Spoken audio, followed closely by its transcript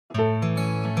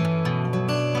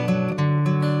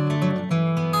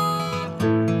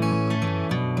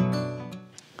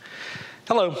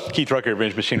Hello, Keith Rucker at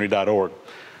VintageMachinery.org.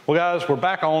 Well guys, we're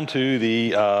back on to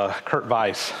the Kurt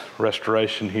Vise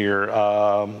restoration here.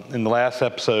 In the last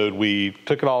episode, we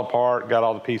took it all apart, got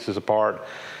all the pieces apart,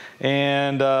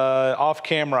 and off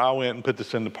camera I went and put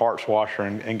this in the parts washer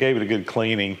and gave it a good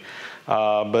cleaning.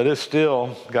 But it's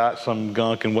still got some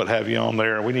gunk and what have you on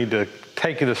there. We need to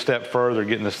take it a step further,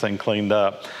 getting this thing cleaned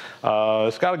up.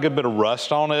 It's got a good bit of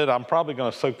rust on it. I'm probably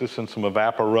going to soak this in some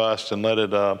evapor rust and let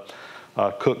it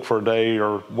cook for a day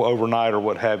or overnight or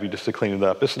what have you, just to clean it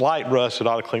up. It's light rust, it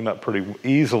ought to clean up pretty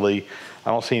easily.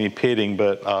 I don't see any pitting,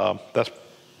 but that's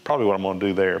probably what I'm going to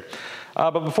do there.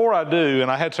 But before I do,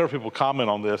 and I had several people comment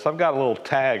on this, I've got a little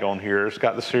tag on here. It's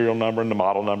got the serial number and the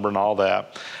model number and all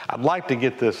that. I'd like to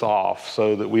get this off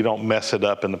so that we don't mess it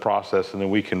up in the process, and then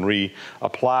we can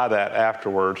reapply that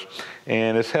afterwards.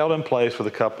 And it's held in place with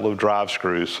a couple of drive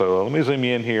screws. So let me zoom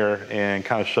you in here and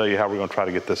kind of show you how we're going to try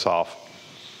to get this off.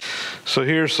 So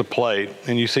here's the plate,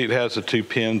 and you see it has the two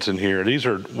pins in here. These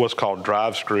are what's called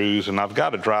drive screws, and I've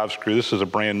got a drive screw. This is a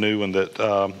brand new one that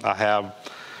I have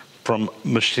from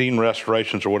machine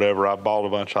restorations or whatever. I bought a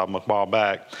bunch of them a while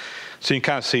back. So you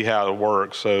can kind of see how it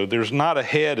works. So there's not a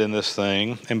head in this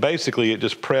thing, and basically it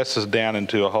just presses down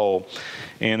into a hole.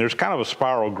 And there's kind of a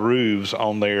spiral grooves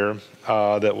on there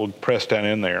that will press down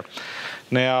in there.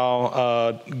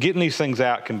 Now, getting these things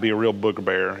out can be a real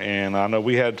bugbear, and I know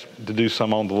we had to do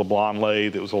some on the LeBlanc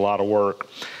lathe. It was a lot of work.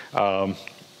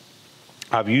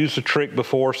 I've used the trick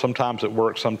before. Sometimes it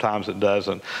works, sometimes it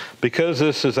doesn't. Because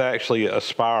this is actually a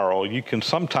spiral, you can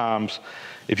sometimes,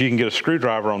 if you can get a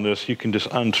screwdriver on this, you can just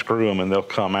unscrew them and they'll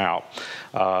come out.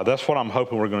 That's what I'm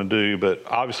hoping we're going to do, but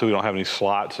obviously we don't have any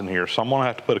slots in here, so I'm going to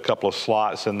have to put a couple of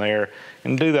slots in there.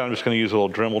 And to do that, I'm just going to use a little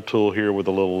Dremel tool here with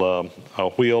a little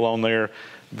wheel on there.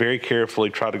 Very carefully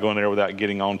try to go in there without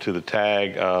getting onto the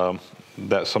tag.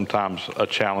 That's sometimes a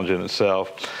challenge in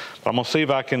itself. But I'm going to see if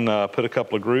I can put a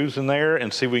couple of grooves in there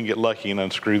and see if we can get lucky and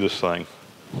unscrew this thing.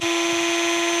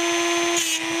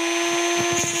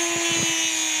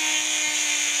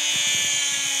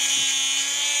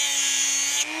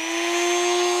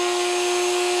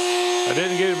 I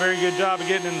didn't get a very good job of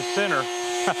getting in the center. See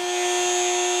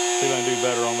if I can do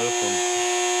better on this one.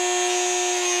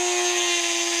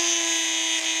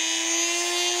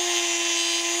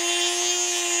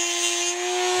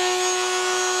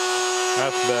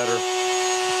 That's better.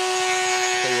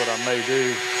 See what I may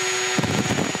do.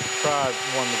 Try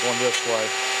one going this way.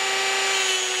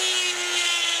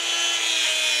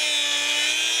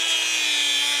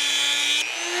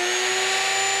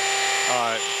 All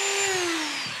right.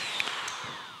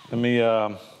 Let me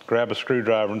grab a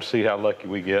screwdriver and see how lucky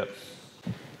we get.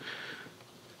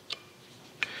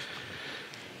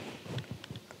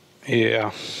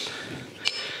 Yeah.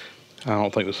 I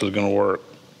don't think this is going to work.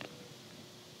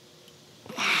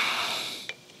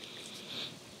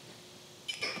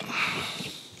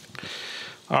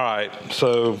 All right,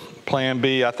 so plan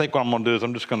B, I think what I'm going to do is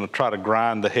I'm just going to try to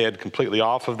grind the head completely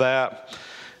off of that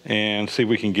and see if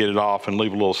we can get it off and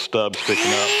leave a little stub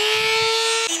sticking up.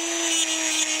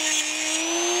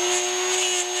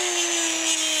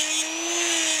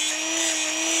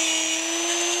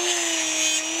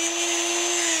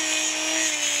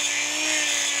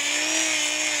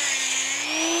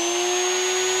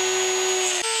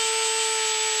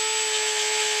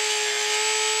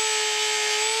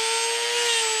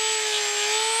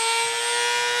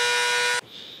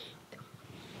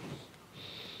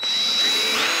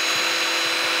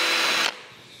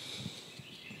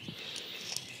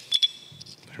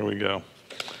 Here we go.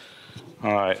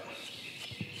 All right.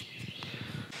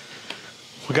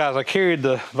 Well, guys, I carried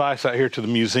the vise out here to the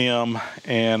museum,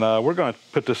 and we're going to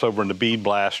put this over in the bead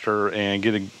blaster and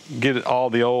get all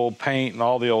the old paint and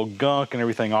all the old gunk and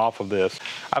everything off of this.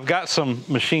 I've got some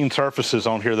machine surfaces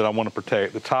on here that I want to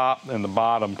protect, the top and the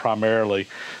bottom primarily.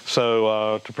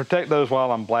 So to protect those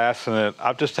while I'm blasting it,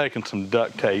 I've just taken some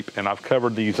duct tape and I've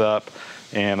covered these up.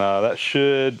 And that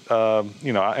should,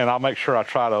 you know, and I'll make sure I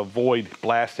try to avoid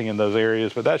blasting in those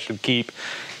areas, but that should keep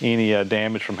any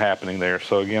damage from happening there.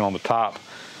 So again, on the top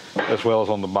as well as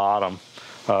on the bottom,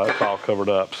 it's all covered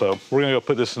up. So we're gonna go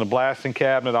put this in the blasting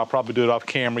cabinet. I'll probably do it off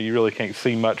camera. You really can't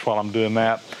see much while I'm doing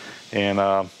that. And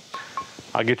I'll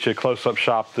get you a close-up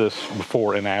shot of this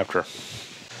before and after.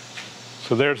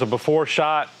 So there's a before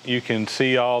shot. You can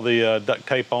see all the duct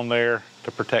tape on there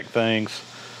to protect things.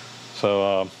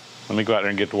 So, let me go out there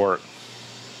and get to work.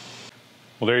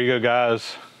 Well, there you go,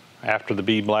 guys. After the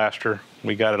bead blaster,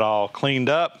 we got it all cleaned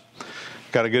up.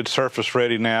 Got a good surface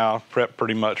ready now, prepped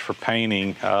pretty much for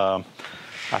painting. I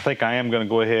think I am going to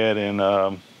go ahead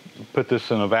and put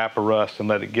this in evapor rust and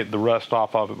let it get the rust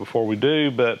off of it before we do,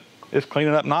 but it's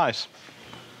cleaning up nice.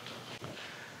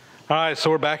 All right, so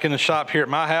we're back in the shop here at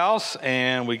my house,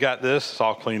 and we got this. It's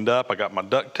all cleaned up. I got my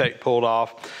duct tape pulled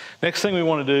off. Next thing we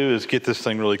want to do is get this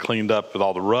thing really cleaned up with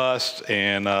all the rust,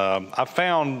 and I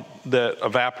found that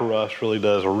Evaporust really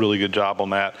does a really good job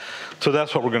on that. So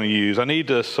that's what we're going to use. I need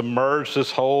to submerge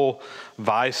this whole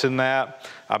vise in that.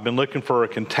 I've been looking for a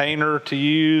container to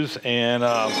use, and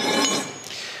I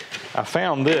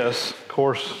found this. Of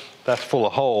course, that's full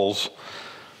of holes.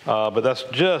 But that's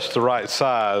just the right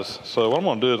size. So what I'm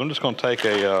going to do is I'm just going to take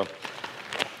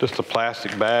just a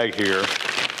plastic bag here,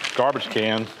 garbage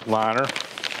can liner,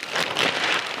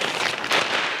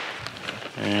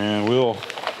 and we'll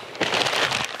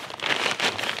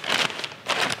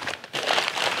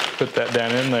put that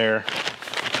down in there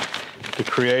to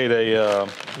create a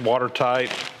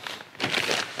watertight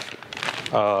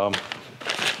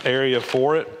area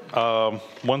for it.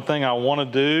 One thing I want to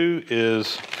do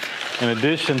is, in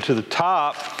addition to the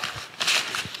top,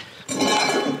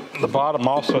 the bottom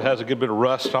also has a good bit of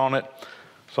rust on it.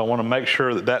 So I want to make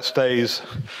sure that that stays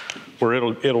where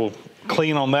it'll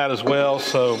clean on that as well.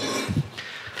 So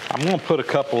I'm going to put a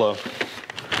couple of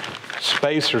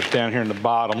spacers down here in the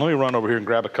bottom. Let me run over here and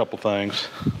grab a couple things.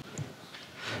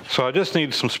 So I just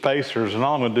need some spacers, and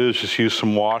all I'm going to do is just use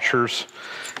some washers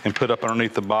and put up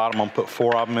underneath the bottom. I'm going to put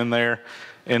 4 of them in there.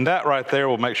 And that right there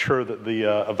will make sure that the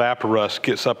Evaporust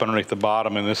gets up underneath the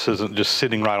bottom and this isn't just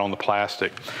sitting right on the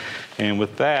plastic. And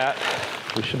with that,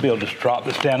 we should be able to just drop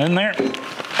this down in there.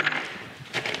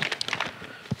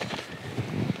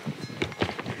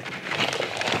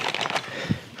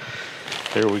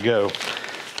 There we go.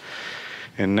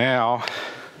 And now,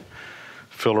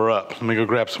 fill her up. Let me go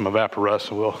grab some Evaporust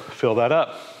and we'll fill that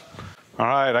up. All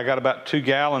right, I got about 2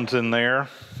 gallons in there.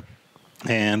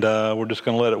 And we're just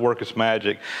going to let it work its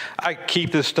magic. I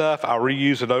keep this stuff. I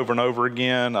reuse it over and over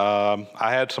again. I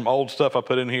had some old stuff I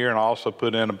put in here, and I also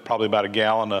put in probably about 1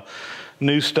 gallon of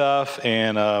new stuff,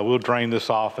 and we'll drain this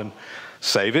off and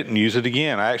save it and use it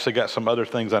again. I actually got some other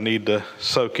things I need to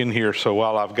soak in here, so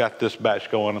while I've got this batch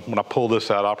going, when I pull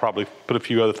this out, I'll probably put a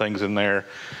few other things in there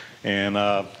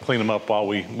and clean them up while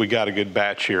we got a good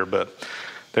batch here. But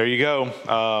there you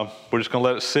go. We're just going to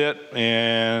let it sit,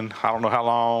 and I don't know how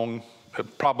long.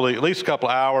 Probably at least a couple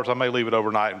of hours. I may leave it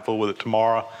overnight and fool with it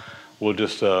tomorrow. We'll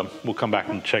just we'll come back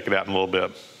and check it out in a little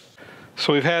bit.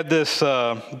 So we've had this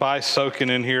vise soaking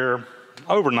in here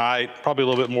overnight, probably a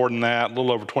little bit more than that, a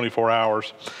little over 24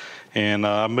 hours. And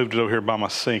I moved it over here by my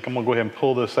sink. I'm gonna go ahead and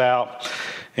pull this out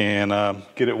and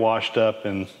get it washed up,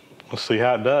 and we'll see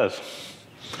how it does.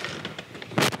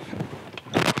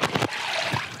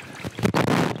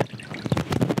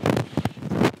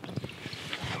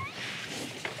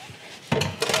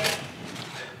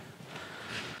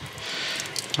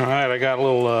 All right, I got a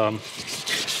little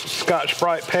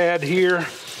Scotch-Brite pad here,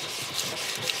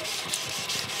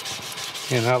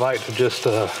 and I like to just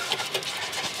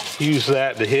use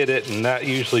that to hit it, and that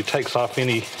usually takes off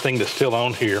anything that's still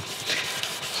on here.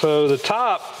 So the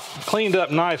top cleaned up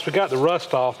nice. We got the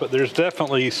rust off, but there's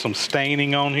definitely some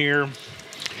staining on here,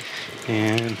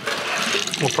 and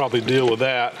we'll probably deal with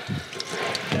that.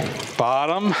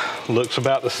 Bottom looks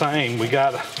about the same. We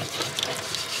got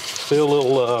still a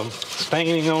little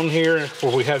staining on here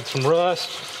where we had some rust,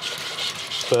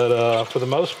 but for the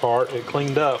most part, it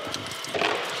cleaned up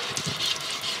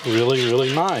really,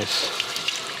 really nice.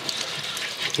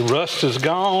 The rust is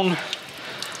gone,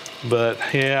 but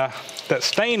yeah, that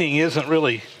staining isn't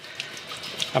really,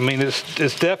 I mean,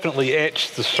 it's definitely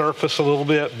etched the surface a little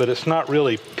bit, but it's not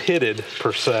really pitted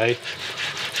per se.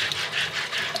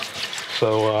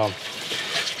 So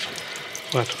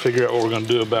we'll have to figure out what we're going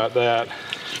to do about that.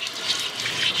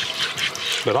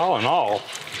 But all in all,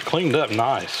 cleaned up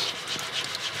nice.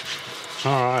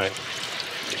 All right,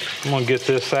 I'm gonna get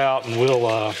this out and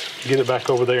we'll get it back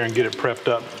over there and get it prepped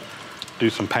up,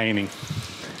 do some painting.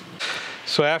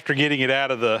 So after getting it out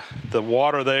of the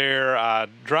water there, I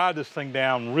dried this thing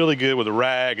down really good with a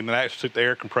rag, and then I actually took the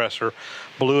air compressor,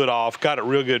 blew it off, got it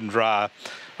real good and dry.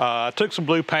 I took some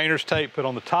blue painter's tape, put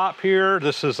on the top here.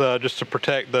 This is just to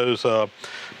protect those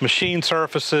machine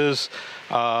surfaces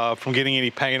from getting any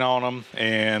paint on them,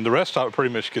 and the rest of it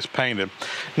pretty much gets painted.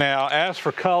 Now, as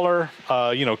for color,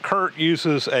 you know, Kurt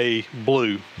uses a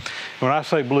blue. When I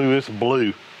say blue, it's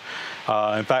blue.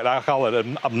 In fact, I call it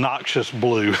an obnoxious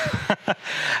blue.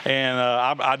 And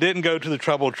I didn't go to the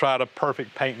trouble to try to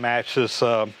perfect paint match this,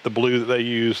 the blue that they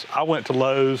use. I went to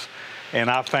Lowe's and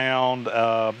I found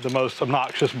the most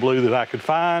obnoxious blue that I could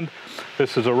find.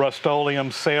 This is a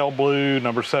Rust-Oleum Sail Blue,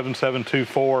 number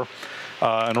 7724,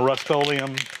 and a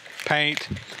Rust-Oleum paint,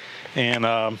 and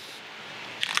what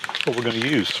we're going to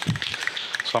use.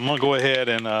 So I'm going to go ahead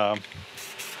and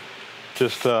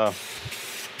just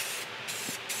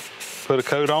put a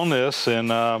coat on this, and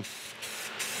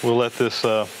we'll let this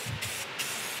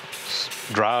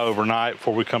dry overnight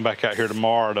before we come back out here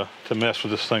tomorrow to mess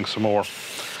with this thing some more.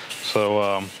 So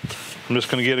I'm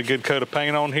just going to get a good coat of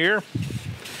paint on here,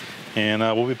 and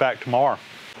we'll be back tomorrow.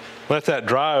 Let that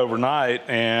dry overnight,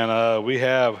 and we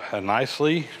have a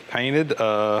nicely painted,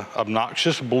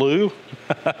 obnoxious blue,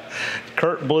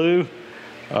 Kurt blue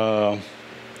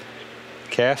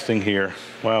casting here.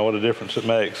 Wow, what a difference it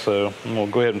makes. So I'm going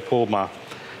to go ahead and pull my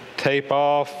tape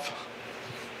off.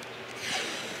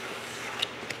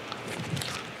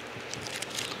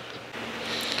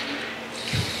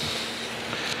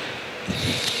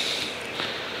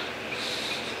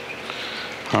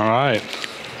 All right.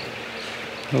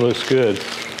 It looks good.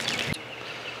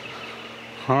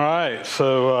 All right,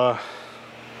 so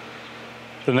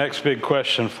the next big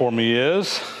question for me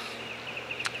is,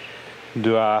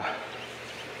 do I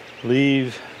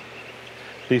leave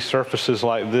these surfaces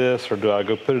like this, or do I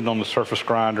go put it on the surface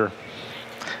grinder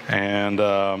and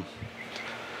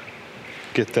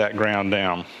get that ground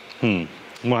down? I'm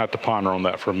gonna have to ponder on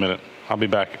that for a minute. I'll be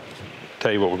back,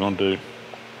 tell you what we're gonna do.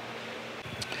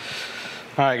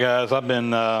 All right, guys, I've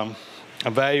been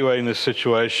evaluating this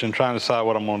situation, trying to decide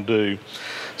what I'm going to do.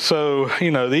 So, you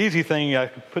know, the easy thing, I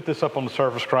could put this up on the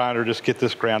surface grinder, just get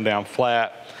this ground down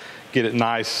flat, get it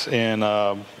nice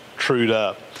and trued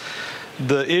up.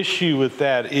 The issue with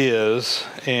that is,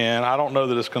 and I don't know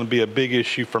that it's going to be a big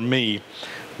issue for me,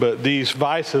 but these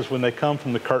vices, when they come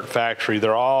from the Kurt factory,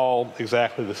 they're all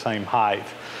exactly the same height,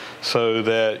 so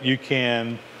that you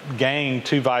can gang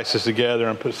two vices together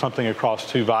and put something across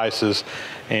two vices,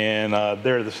 and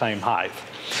they're the same height.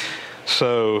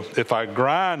 So if I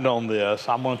grind on this,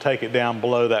 I'm going to take it down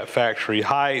below that factory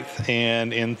height,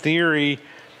 and in theory,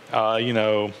 you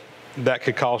know, that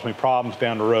could cause me problems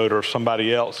down the road, or if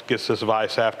somebody else gets this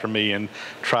vise after me and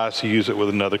tries to use it with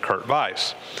another Kurt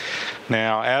vise.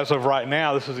 Now, as of right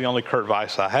now, this is the only Kurt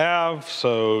vise I have,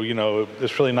 so, you know,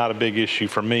 it's really not a big issue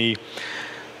for me.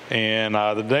 And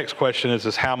the next question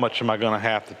is how much am I going to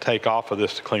have to take off of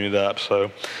this to clean it up? So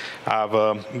I've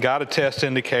got a test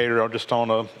indicator just on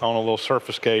a little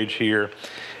surface gauge here,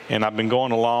 and I've been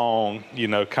going along, you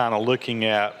know, kind of looking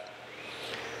at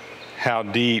how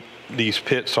deep these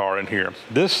pits are in here.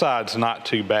 This side's not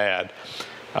too bad.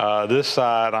 This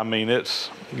side, I mean, it's,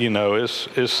 you know,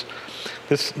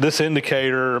 this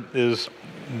indicator is,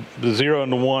 the 0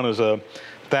 and the 1 is a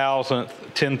 1,000th,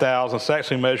 10,000th. It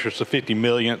actually measures to 50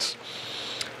 millionths,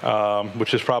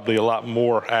 which is probably a lot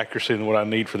more accuracy than what I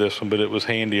need for this one, but it was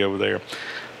handy over there.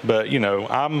 But, you know,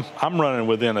 I'm running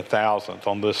within 1,000th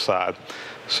on this side.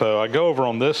 So I go over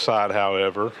on this side,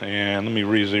 however, and let me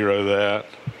re-zero that,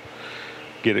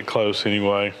 get it close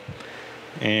anyway.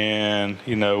 And,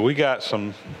 you know, we got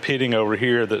some pitting over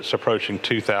here that's approaching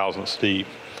 2,000ths deep.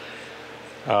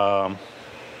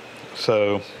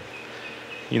 So,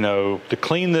 you know, to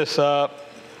clean this up,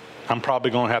 I'm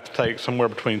probably going to have to take somewhere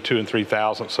between 2 and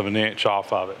 3,000ths of an inch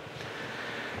off of it.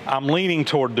 I'm leaning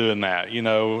toward doing that. You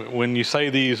know, when you say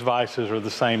these vices are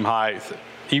the same height,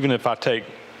 even if I take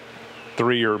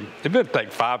 3 or even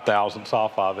take 5,000ths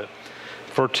off of it,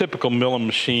 for typical mill and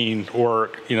machine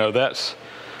work, you know, that's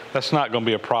not going to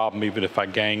be a problem even if I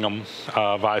gang them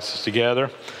vices together.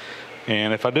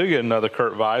 And if I do get another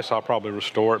Kurt vise, I'll probably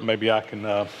restore it. Maybe I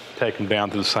can take them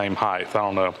down to the same height. I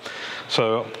don't know.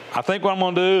 So I think what I'm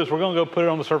going to do is we're going to go put it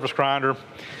on the surface grinder,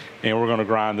 and we're going to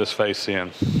grind this face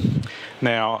in.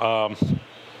 Now,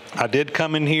 I did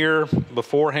come in here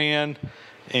beforehand,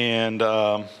 and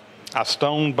I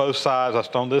stoned both sides. I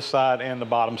stoned this side and the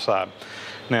bottom side.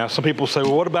 Now, some people say,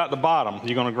 well, what about the bottom?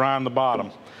 You're going to grind the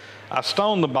bottom. I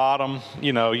stoned the bottom.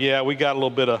 You know, yeah, we got a little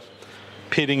bit of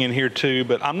pitting in here too,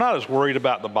 but I'm not as worried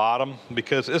about the bottom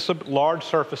because it's a large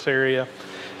surface area.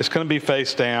 It's going to be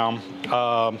face down.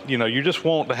 You know, you just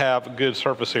want to have a good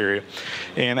surface area.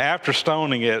 And after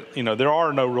stoning it, you know, there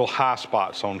are no real high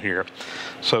spots on here.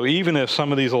 So even if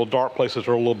some of these little dark places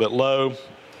are a little bit low,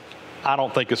 I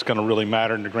don't think it's going to really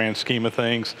matter in the grand scheme of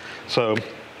things. So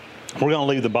we're going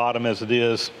to leave the bottom as it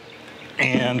is,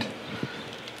 and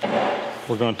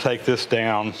we're going to take this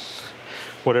down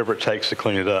whatever it takes to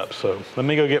clean it up. So let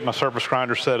me go get my surface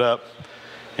grinder set up,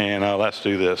 and let's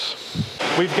do this.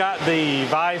 We've got the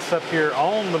vise up here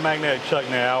on the magnetic chuck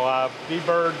now. I've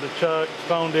deburred the chuck,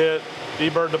 stoned it,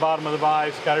 deburred the bottom of the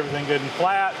vise, got everything good and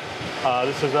flat.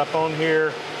 This is up on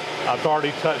here. I've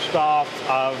already touched off.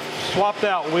 I've swapped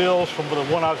out wheels from the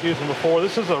one I was using before.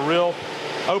 This is a real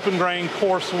open grain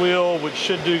coarse wheel, which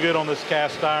should do good on this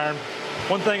cast iron.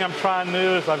 One thing I'm trying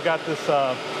new is I've got this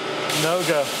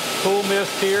Noga Cool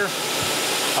Mist here.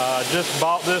 Just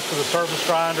bought this for the surface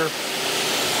grinder,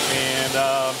 and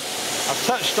I've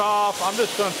touched off. I'm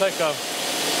just going to take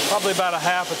probably about a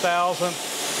half a thousand,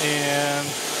 and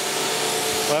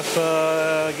let's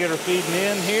get her feeding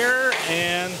in here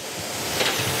and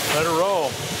let her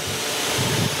roll.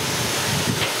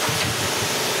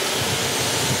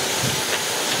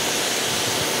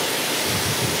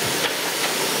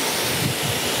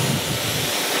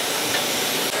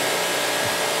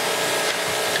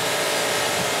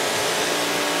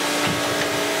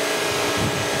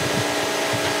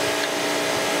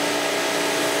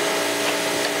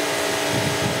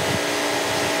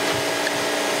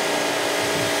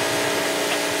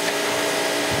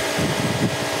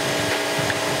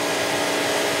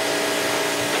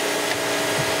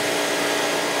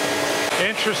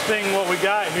 Interesting what we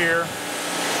got here.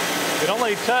 It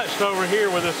only touched over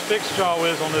here where this fixed jaw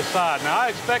is on this side. Now I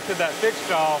expected that fixed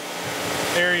jaw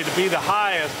area to be the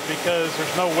highest because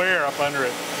there's no wear up under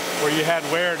it where you had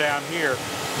wear down here.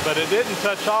 But it didn't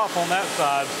touch off on that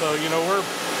side. So,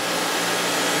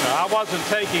 I wasn't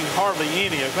taking hardly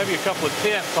any. It was maybe a couple of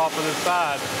tenths off of this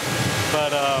side.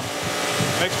 But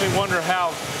makes me wonder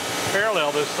how parallel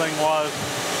this thing was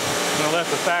when I left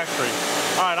the factory.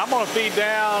 All right, I'm going to feed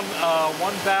down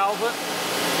 1,000,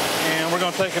 and we're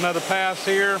going to take another pass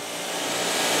here.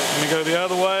 Let me go the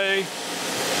other way.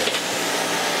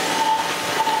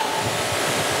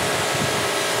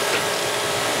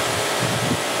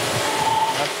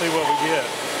 Let's see what we get.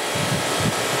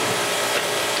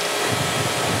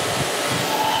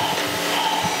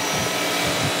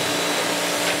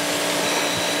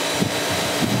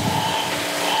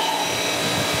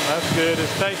 That's good.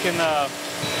 It's taken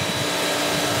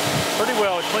pretty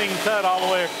well a clean cut all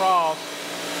the way across.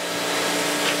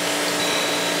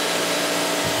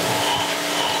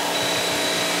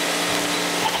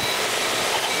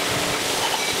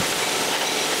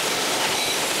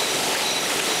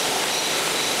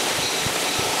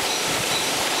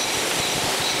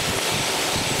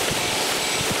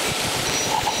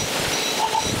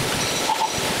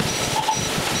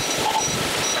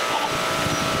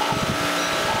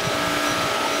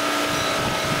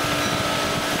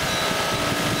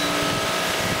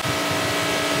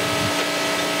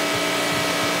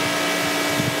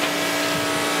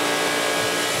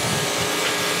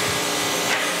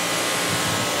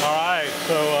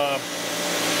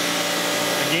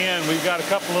 Again, we've got a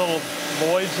couple little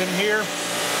voids in here.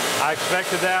 I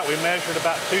expected that. We measured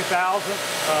about 2,000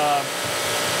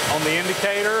 on the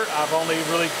indicator. I've only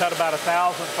really cut about 1,000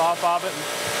 off of it.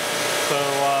 So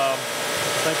I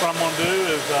think what I'm going to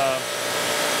do is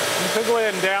I'm going to go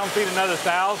ahead and downfeed another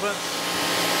 1,000.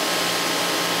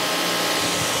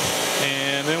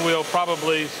 And then we'll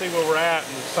probably see where we're at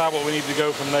and decide what we need to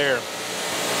go from there.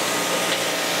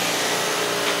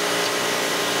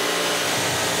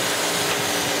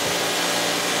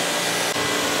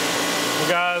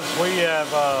 Guys, we have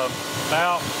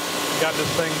now got this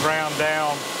thing ground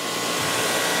down.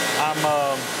 I'm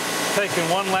taking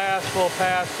one last little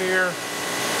pass here.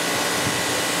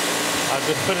 I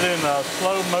just put it in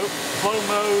slow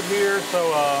mode here,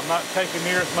 so I'm not taking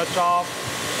near as much off,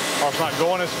 or it's not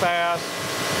going as fast.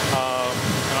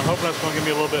 And I'm hoping that's going to give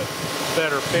me a little bit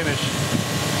better finish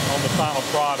on the final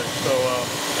product. So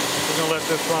we're going to let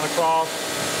this run across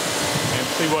and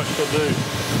see what she'll do.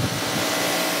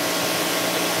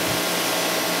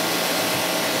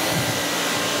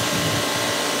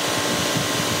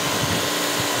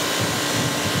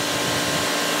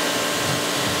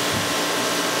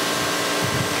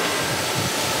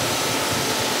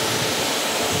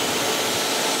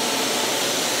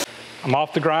 I'm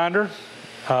off the grinder.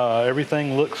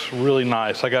 Everything looks really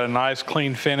nice. I got a nice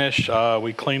clean finish.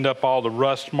 We cleaned up all the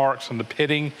rust marks and the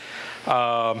pitting.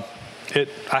 I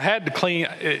had to clean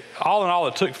it. All in all,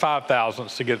 it took 5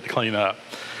 thousandths to get it to clean up.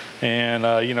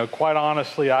 And quite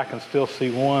honestly, I can still see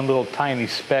one little tiny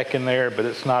speck in there, but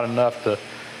it's not enough to.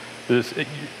 It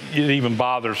even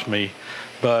bothers me.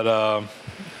 But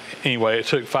anyway, it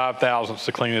took 5 thousandths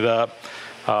to clean it up.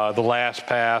 The last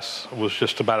pass was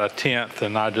just about a tenth,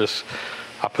 and I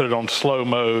put it on slow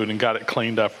mode and got it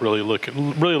cleaned up. Really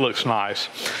looks nice.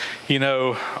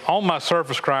 On my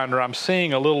surface grinder, I'm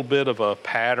seeing a little bit of a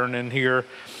pattern in here,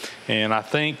 and I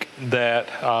think that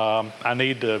I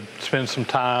need to spend some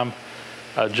time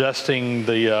adjusting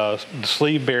the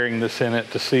sleeve bearing that's in it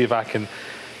to see if I can.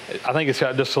 I think it's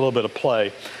got just a little bit of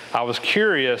play. I was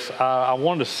curious. I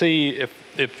wanted to see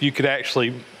if you could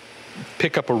actually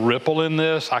pick up a ripple in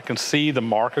this. I can see the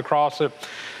mark across it.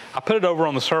 I put it over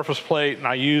on the surface plate, and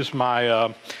I used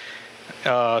my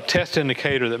test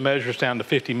indicator that measures down to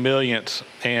 50 millionths,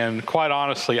 and quite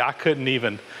honestly, I couldn't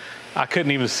even I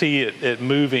couldn't even see it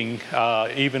moving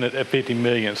even at 50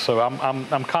 millionths. So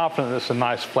I'm confident it's a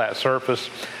nice flat surface.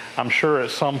 I'm sure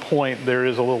at some point there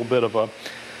is a little bit of a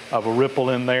ripple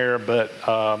in there, but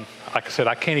like I said,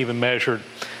 I can't even measure it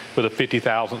with a 50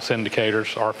 thousandths indicator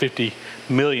or 50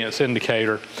 millionths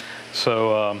indicator.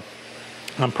 So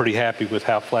I'm pretty happy with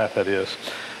how flat that is.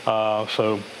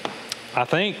 So I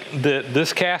think that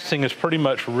this casting is pretty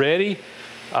much ready.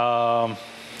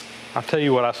 I'll tell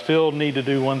you what, I still need to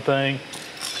do one thing.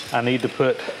 I need to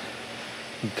put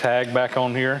the tag back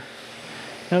on here.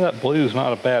 You know, that blue is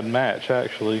not a bad match,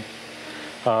 actually.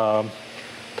 Tell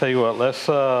you what,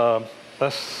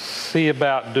 let's see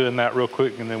about doing that real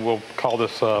quick, and then we'll call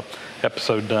this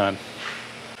episode done.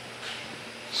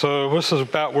 So this is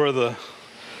about where the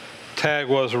tag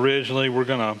was originally. We're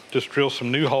gonna just drill some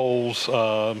new holes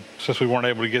since we weren't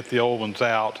able to get the old ones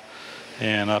out,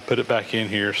 and put it back in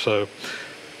here. So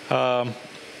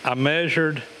I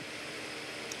measured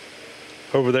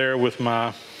over there with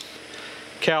my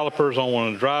calipers on one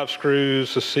of the drive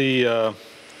screws to see,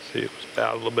 see it was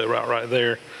about a little bit right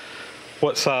there,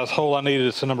 what size hole I needed.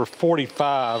 It's a number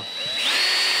 45.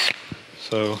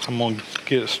 So I'm gonna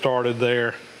get it started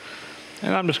there.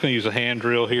 And I'm just gonna use a hand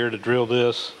drill here to drill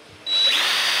this.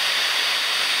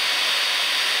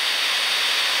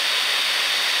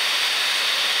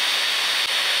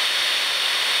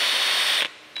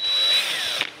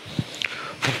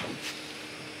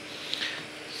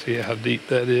 See how deep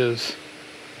that is?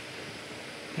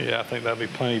 Yeah, I think that'll be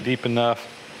plenty deep enough.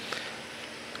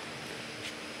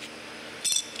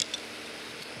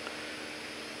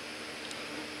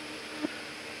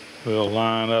 We'll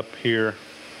line up here,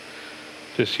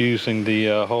 just using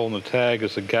the hole in the tag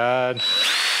as a guide.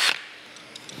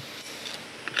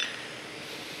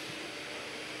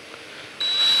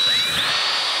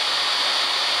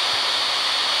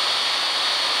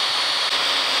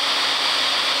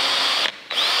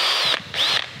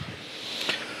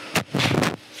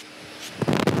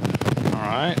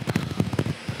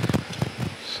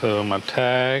 So my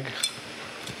tag,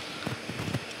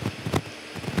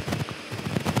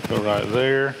 go right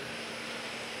there.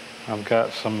 I've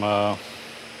got some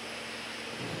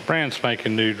brand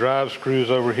spanking new drive screws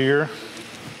over here.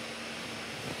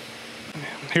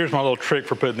 Here's my little trick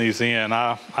for putting these in.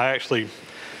 I actually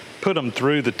put them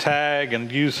through the tag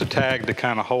and use the tag to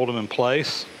kind of hold them in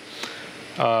place.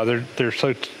 They're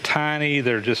so tiny,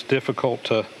 they're just difficult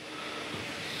to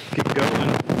get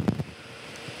going.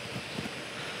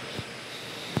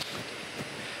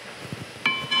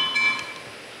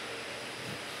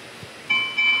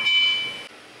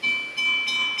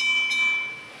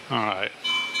 All right.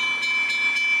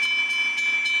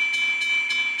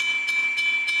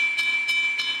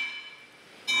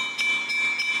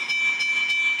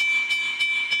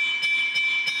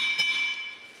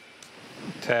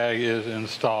 Tag is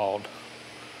installed.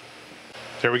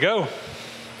 There we go.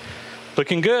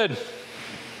 Looking good.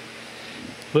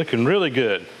 Looking really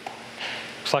good.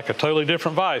 Looks like a totally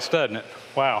different vise, doesn't it?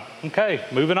 Wow. Okay,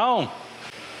 moving on. All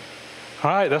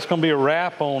right, that's going to be a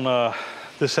wrap on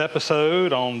this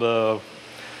episode on the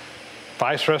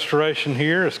vise restoration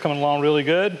here. It's coming along really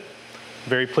good.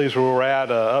 Very pleased where we're at.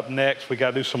 Up next, we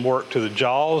got to do some work to the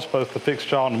jaws, both the fixed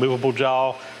jaw and the movable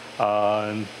jaw,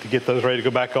 and to get those ready to go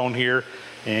back on here.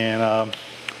 And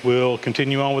we'll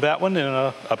continue on with that one in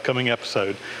an upcoming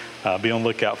episode. Be on the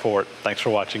lookout for it. Thanks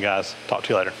for watching, guys. Talk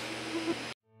to you later.